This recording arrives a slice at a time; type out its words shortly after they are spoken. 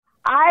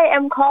I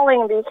am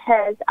calling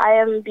because I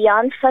am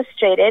beyond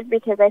frustrated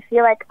because I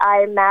feel like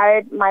I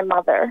married my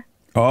mother.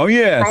 Oh,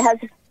 yes.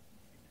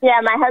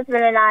 My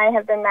husband and I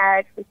have been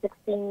married for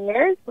 16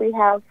 years. We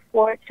have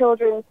 4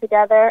 children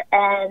together,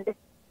 and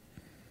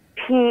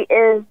he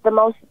is the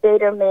most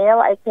beta male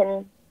I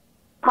can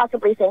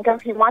possibly think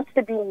of. He wants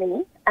to be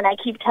me, and I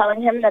keep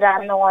telling him that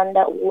I'm the one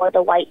that wore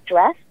the white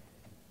dress,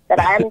 that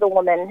I'm the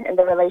woman in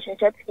the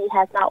relationship. He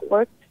has not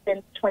worked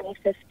since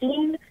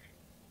 2015.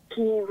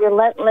 He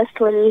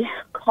relentlessly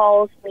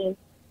calls me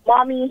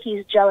mommy.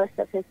 He's jealous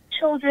of his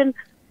children.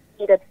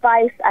 Need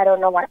advice. I don't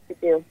know what to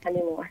do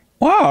anymore.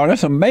 Wow,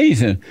 that's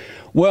amazing.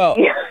 Well,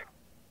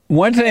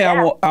 one thing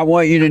I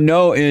want you to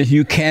know is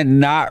you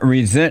cannot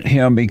resent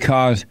him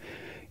because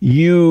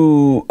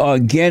you are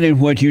getting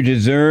what you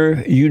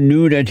deserve. You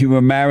knew that you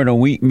were marrying a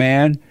weak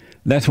man.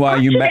 That's why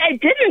I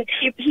didn't.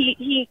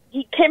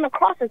 He came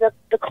across as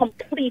the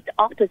complete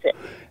opposite.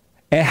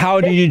 And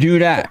how did you do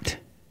that?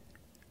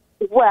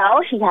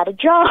 Well, he had a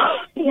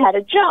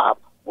job.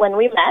 When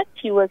we met,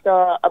 he was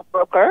a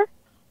broker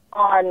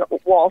on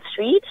Wall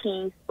Street.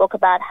 He spoke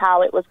about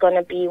how it was going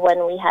to be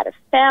when we had a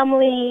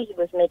family. He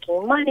was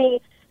making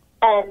money.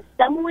 And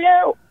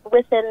somewhere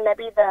within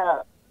maybe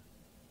the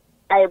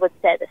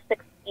 6th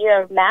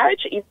year of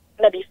marriage,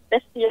 maybe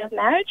 5th year of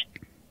marriage,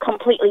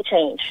 completely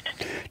changed.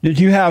 Did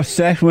you have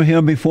sex with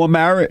him before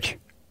marriage?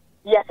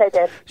 Yes, I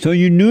did. So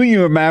you knew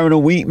you were marrying a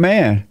weak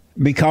man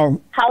because...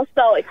 How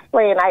so?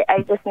 Explain.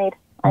 I just need...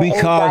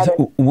 Because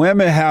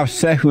women have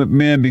sex with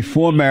men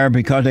before marriage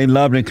because they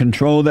love the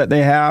control that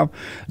they have,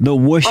 the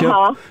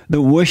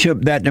worship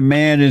that the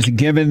man is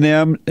giving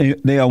them.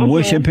 They are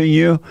worshiping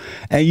you,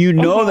 and you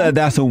know that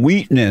that's a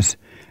weakness.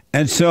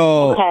 And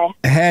so,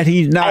 had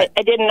he not,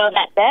 I didn't know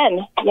that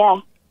then.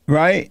 Yeah.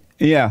 Right.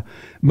 Yeah.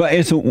 But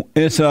it's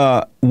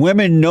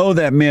women know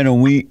that men are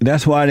weak.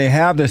 That's why they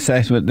have the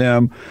sex with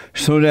them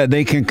so that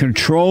they can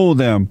control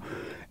them.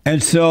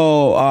 And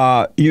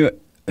so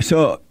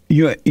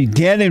you're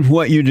getting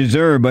what you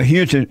deserve, but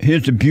here's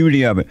the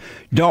beauty of it.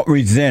 Don't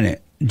resent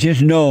it.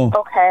 Just know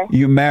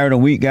you married a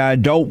weak guy.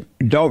 Don't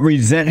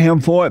resent him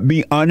for it.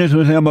 Be honest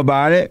with him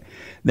about it,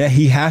 that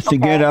he has to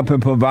get up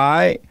and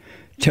provide.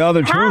 Tell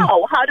the truth.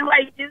 How do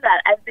I do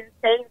that? I've been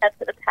saying that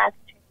for the past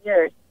 2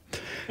 years.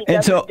 He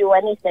doesn't do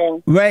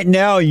anything. Right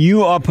now,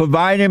 you are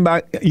providing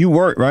you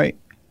work, right?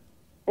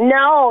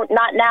 No,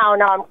 not now.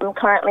 No, I'm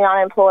currently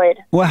unemployed.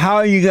 Well, how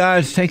are you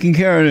guys taking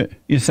care of it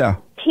yourself?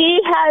 He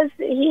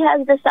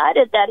has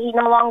decided that he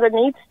no longer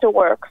needs to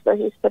work, so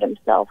he's put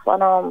himself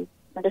on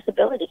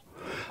disability.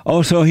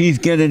 Oh, so he's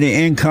getting the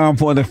income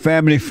for the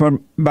family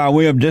by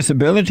way of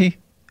disability?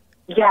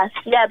 Yes,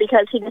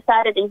 because he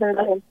decided, even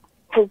though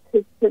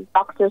his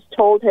doctors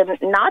told him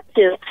not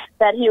to,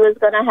 that he was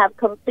going to have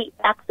complete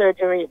back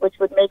surgery, which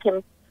would make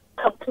him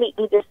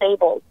completely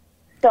disabled.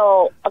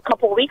 So a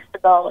couple weeks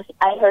ago,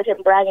 I heard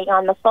him bragging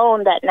on the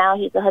phone that now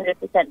he's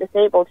 100%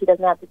 disabled. He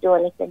doesn't have to do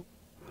anything.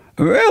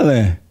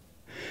 Really?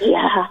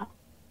 Yeah.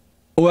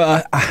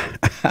 Well,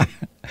 I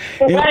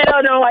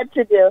don't know what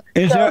to do.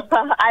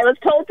 I was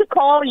told to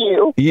call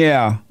you.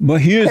 Yeah,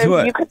 but here's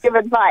what you could give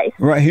advice.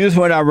 Right, here's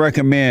what I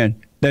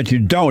recommend that you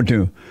don't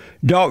do.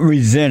 Don't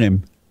resent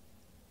him.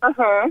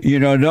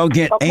 Don't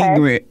get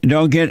angry.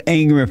 Don't get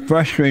angry and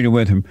frustrated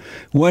with him.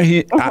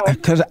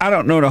 Because I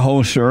don't know the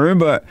whole story,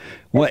 but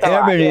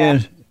whatever it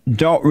is,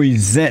 don't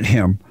resent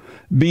him.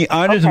 Be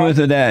honest with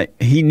her that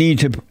he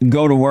needs to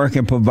go to work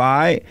and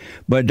provide,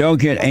 but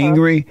don't get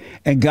angry,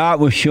 and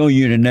God will show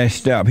you the next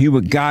step. He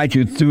will guide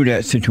you through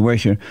that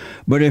situation.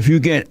 But if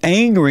you get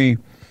angry,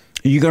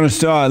 you're going to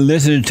start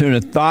listening to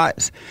the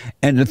thoughts,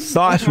 and the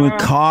thoughts will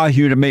cause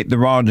you to make the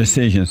wrong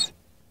decisions.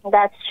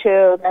 That's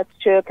true,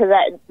 because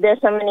there's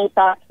so many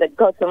thoughts that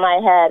go through my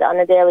head on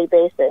a daily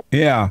basis.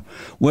 Yeah.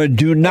 Well,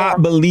 do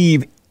not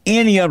believe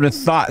any of the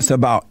thoughts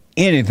about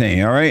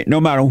anything, all right?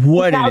 No matter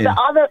what it is.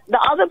 The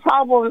other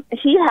problem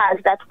he has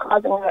that's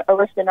causing a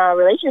rift in our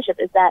relationship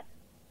is that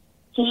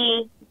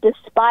he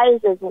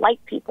despises white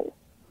people.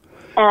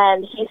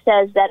 And he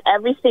says that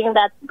everything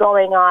that's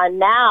going on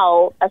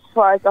now, as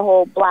far as the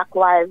whole Black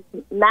Lives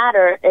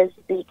Matter, is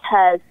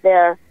because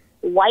they're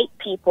white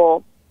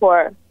people who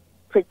are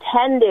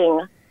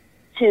pretending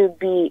to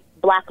be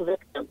black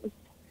victims.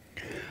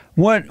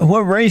 What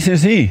race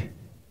is he?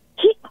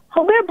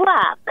 We're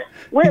black.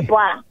 We're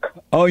black.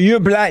 Oh, you're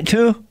black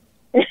too?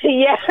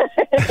 Yes,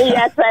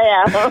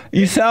 I am.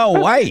 You sound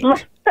white.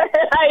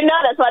 I know,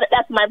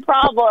 that's my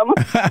problem.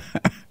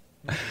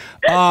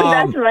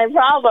 That's my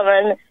problem,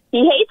 and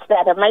he hates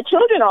that. And my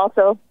children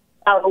also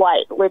are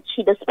white, which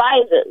he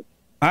despises.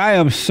 I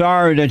am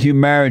sorry that you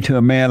married to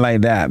a man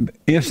like that.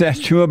 If that's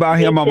true about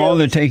him, I'm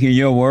only taking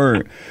your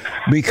word.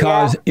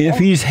 Because if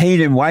he's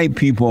hating white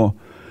people,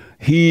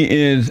 he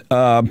is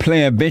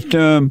playing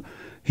victim.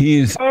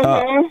 He's.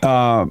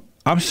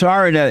 I'm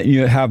sorry that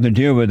you have to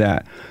deal with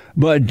that.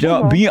 But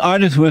be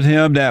honest with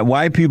him that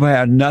white people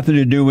have nothing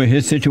to do with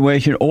his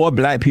situation or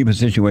black people's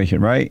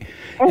situation, right?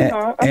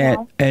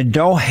 And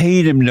don't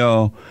hate him,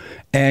 though.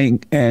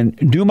 And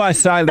do my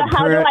silent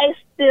prayer.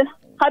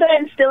 How do I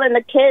instill in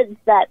the kids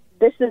that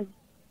this is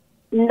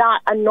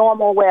not a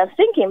normal way of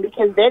thinking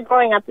because they're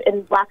growing up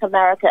in Black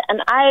America.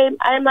 And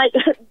I'm like,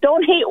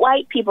 don't hate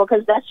white people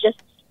because that's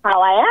just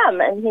how I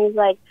am. And he's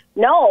like,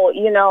 no,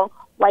 you know,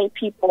 white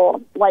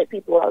people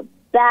are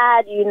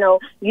bad. You know,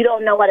 you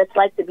don't know what it's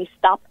like to be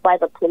stopped by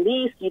the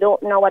police. You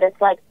don't know what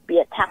it's like to be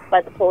attacked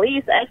by the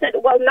police. I said,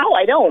 well, no,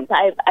 I don't.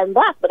 I'm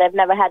Black, but I've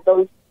never had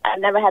those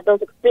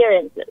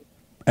experiences.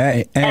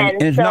 Hey,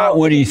 and it's so not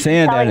what he's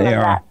saying that they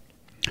are.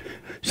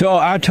 So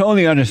I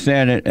totally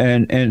understand it,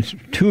 and it's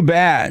too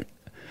bad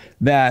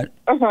that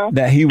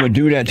that he would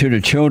do that to the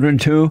children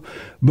too.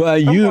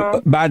 But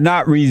you, by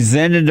not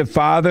resenting the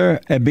father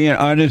and being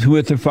honest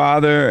with the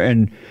father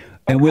and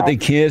with the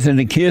kids, and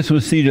the kids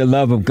will see the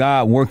love of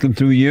God working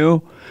through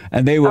you,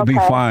 and they will be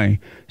fine.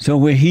 So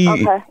when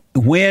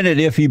when and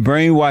if he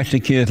brainwashed the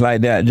kids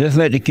like that, just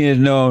let the kids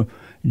know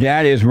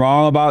Dad is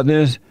wrong about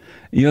this.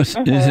 This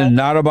is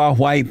not about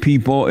white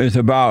people. It's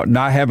about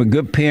not having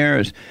good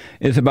parents.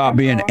 It's about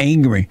being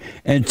angry.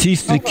 And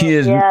teach the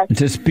kids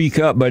to speak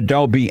up, but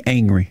don't be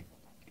angry.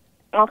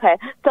 Okay.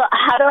 So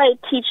how do I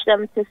teach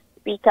them to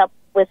speak up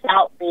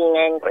without being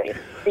angry?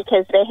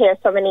 Because they hear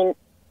so many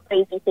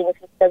crazy things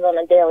he says on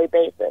a daily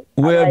basis.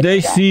 Well, if they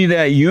see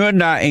that you're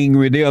not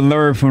angry, they'll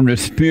learn from the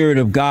Spirit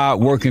of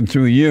God working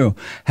through you.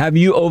 Have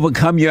you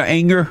overcome your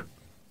anger?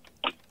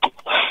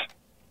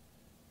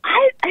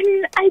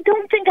 I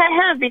don't think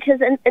I have, because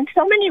in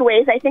so many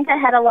ways, I think I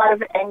had a lot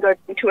of anger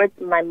towards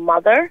my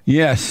mother.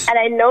 Yes. And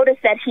I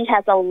noticed that he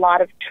has a lot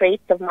of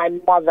traits of my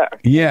mother.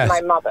 Yes. My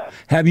mother.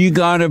 Have you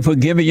gone and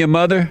forgiven your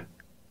mother?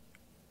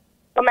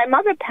 Well, my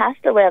mother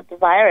passed away of the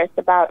virus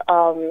about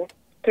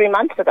 3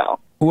 months ago.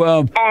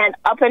 Well. And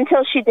up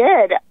until she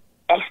did,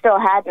 I still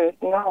hadn't,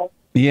 no.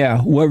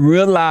 Yeah. Well,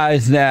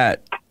 realize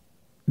that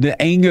the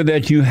anger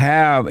that you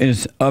have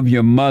is of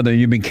your mother.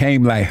 You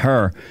became like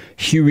her.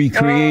 She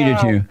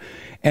recreated you.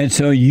 And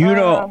so you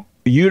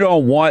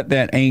don't want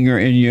that anger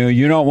in you.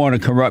 You don't want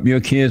to corrupt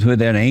your kids with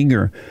that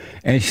anger.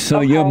 And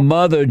so your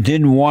mother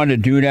didn't want to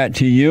do that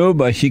to you,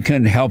 but she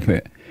couldn't help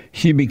it.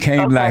 She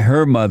became like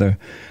her mother.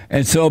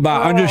 And so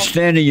by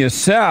understanding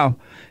yourself,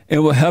 it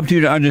will help you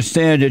to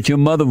understand that your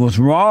mother was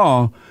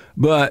wrong,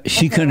 but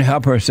she couldn't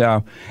help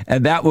herself.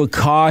 And that will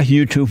cause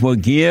you to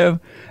forgive,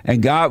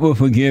 and God will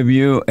forgive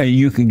you, and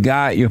you can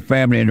guide your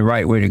family in the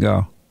right way to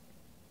go.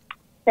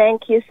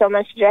 Thank you so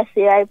much,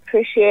 Jesse. I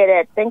appreciate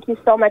it. Thank you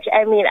so much.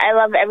 I mean, I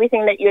love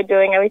everything that you're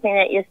doing, everything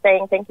that you're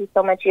saying. Thank you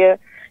so much. You're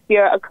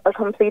a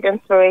complete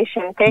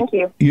inspiration. Thank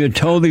you. You're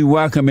totally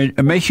welcome.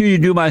 And make sure you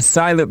do my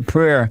silent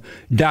prayer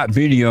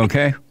video,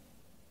 okay?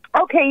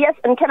 Okay, yes.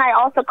 And can I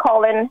also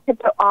call in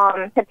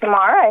to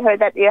tomorrow? I heard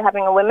that you're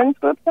having a women's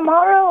group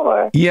tomorrow,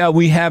 or? Yeah,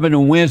 we having a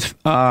women's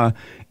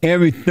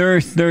every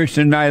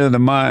Thursday night of the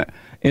month.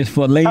 It's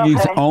for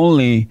ladies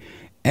only.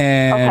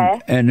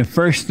 And the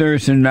first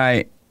Thursday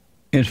night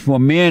is for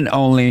men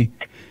only,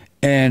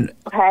 and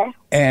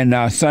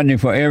Sunday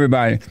for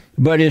everybody.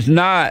 But it's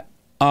not.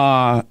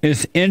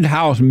 It's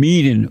in-house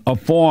meeting, a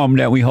forum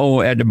that we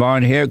hold at the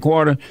barn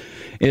headquarters.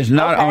 It's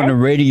not on the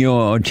radio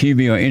or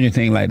TV or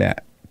anything like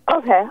that.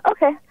 Okay.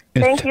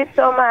 Thank you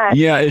so much.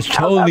 Yeah, it's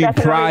totally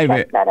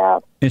private. Check that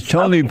out. It's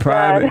totally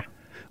private. Good.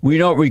 We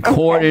don't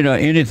record it or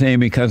anything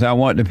because I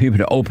want the people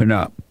to open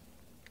up.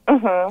 All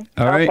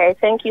right. Okay.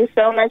 Thank you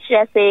so much,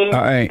 Jesse.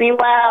 All right. Be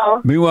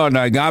well. Be well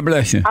now. God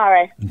bless you. All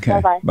right. Okay.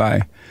 Bye-bye.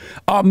 Bye.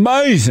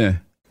 Amazing.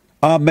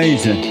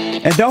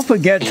 And don't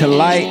forget to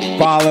like,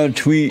 follow,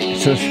 tweet,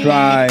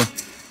 subscribe,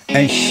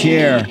 and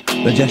share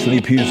the Jesse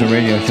Lee Peterson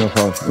radio show,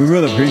 folks. We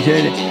really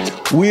appreciate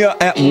it. We are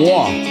at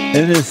war.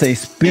 It is a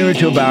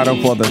spiritual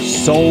battle for the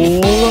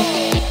soul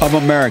of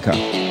America.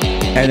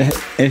 And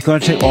it's going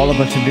to take all of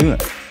us to do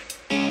it.